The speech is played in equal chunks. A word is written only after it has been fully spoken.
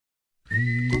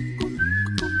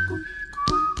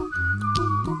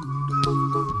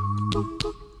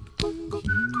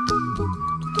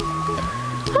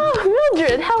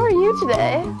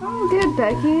today? I'm good,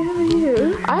 Becky. How are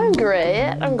you? I'm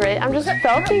great. I'm just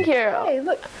felting here. Hey,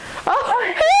 look.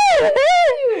 Oh, hey!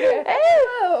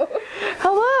 Hello.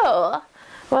 Hello.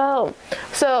 Well,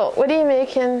 so what are you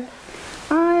making?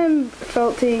 I'm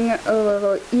felting a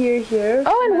little ear here.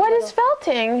 Oh, and what is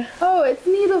felting? Oh, it's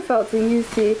needle felting, you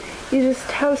see. You just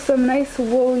have some nice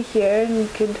wool here, and you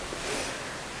could...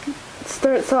 It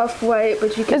starts off white,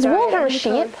 but you can... Is wool from a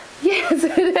sheep? Yes,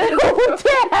 it is. Oh,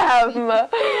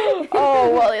 damn!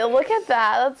 Oh, well, look at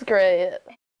that. That's great.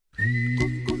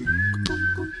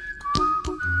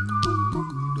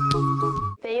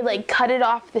 They like cut it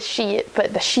off the sheep,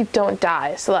 but the sheep don't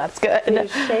die, so that's good. They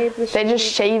just shave the sheep. They just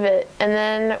shave it, and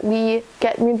then we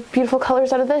get beautiful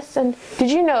colors out of this. And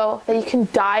did you know that you can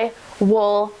dye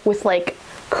wool with like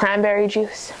cranberry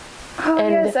juice? Oh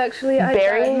and yes, actually, I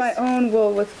berries? dyed my own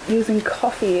wool with using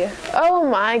coffee. Oh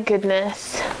my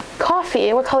goodness.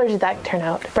 Coffee, what color did that turn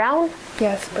out? Brown?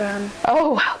 Yes, brown.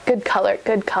 Oh wow, good color,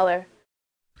 good color.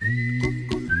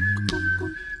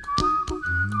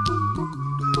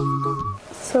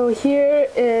 So here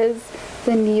is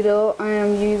the needle I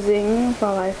am using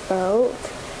while I felt.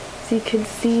 As you can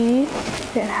see,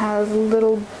 it has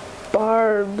little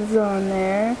barbs on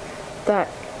there that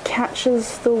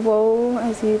catches the wool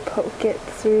as you poke it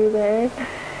through there.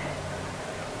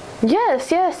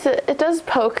 Yes, it does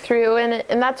poke through,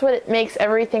 and that's what it makes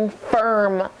everything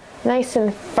firm, nice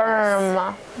and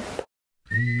firm.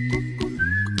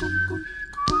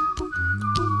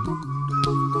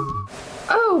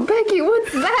 Oh, Becky,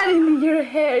 what's that in your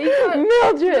hair? You got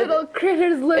Mildred, little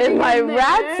critters living in my in there.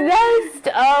 rat's nest.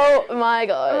 Oh my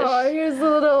gosh. Oh, here's a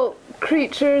little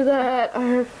creature that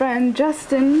our friend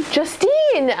Justine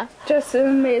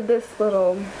made this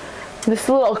little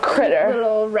critter.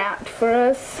 little rat for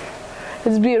us.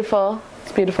 It's beautiful.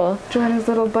 It's beautiful. Join his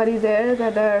little buddy there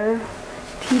that our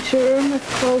teacher,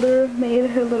 Miss Calder, made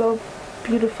her little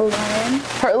beautiful lion.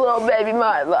 Her little baby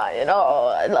my lion. Oh,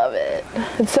 I love it.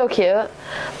 It's so cute.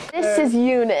 This is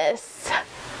Eunice.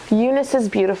 Eunice is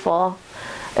beautiful.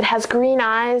 It has green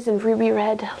eyes and ruby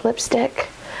red lipstick.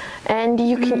 And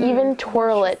you can even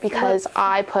twirl it because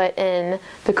I put in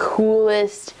the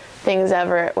coolest things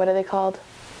ever. What are they called?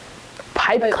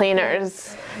 Pipe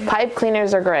cleaners. Pipe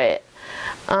cleaners are great.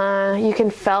 You can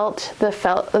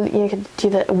you can do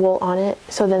the wool on it,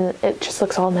 so then it just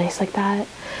looks all nice like that.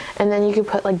 And then you can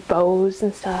put like bows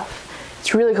and stuff.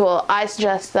 It's really cool. I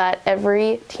suggest that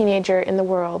every teenager in the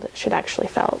world should actually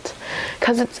felt,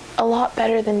 because it's a lot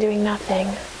better than doing nothing.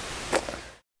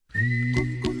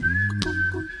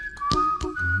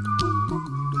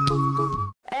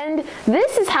 And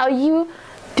this is how you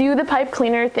do the pipe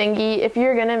cleaner thingy if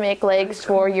you're gonna make legs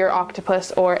for your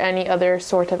octopus or any other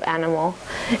sort of animal.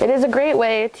 It is a great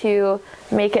way to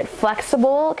make it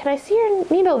flexible. Can I see your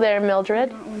needle there,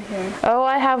 Mildred? Oh,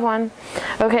 I have one.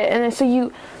 Okay, and then so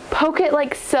you poke it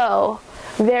like so,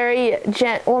 very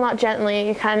well, not gently,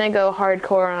 you kind of go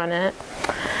hardcore on it.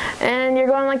 And you're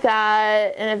going like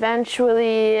that, and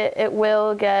eventually it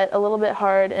will get a little bit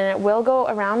hard, and it will go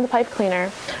around the pipe cleaner,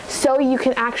 so you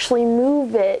can actually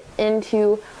move it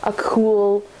into a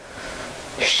cool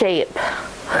shape.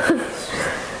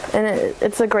 And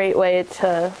it's a great way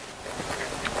to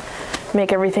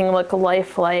make everything look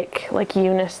lifelike, like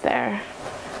Eunice there.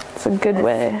 It's a good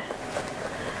way.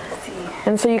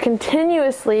 And so you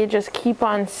continuously just keep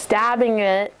on stabbing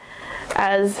it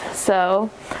as so,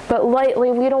 but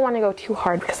lightly. We don't want to go too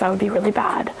hard because that would be really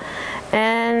bad.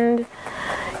 And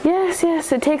yes,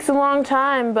 it takes a long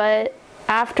time, but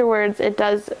afterwards it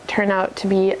does turn out to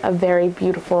be a very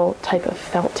beautiful type of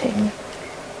felting.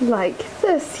 Like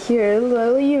this here,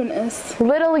 little Eunice.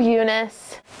 Little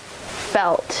Eunice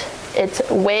felt. It's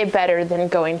way better than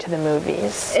going to the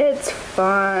movies. It's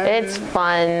fun. It's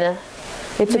fun.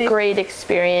 It's a great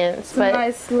experience. Some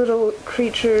nice little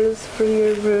creatures for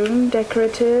your room,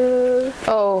 decorative.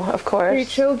 Oh, of course. For your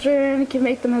children, you can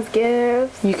make them as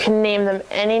gifts. You can name them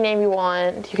any name you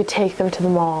want. You could take them to the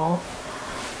mall.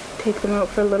 Take them out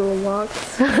for little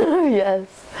walks. Yes.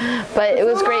 But it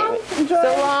was great. Enjoy.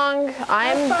 So long.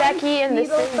 I'm Becky, and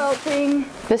this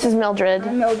is Mildred.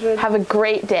 I'm Mildred. Have a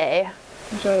great day.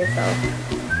 Enjoy yourself.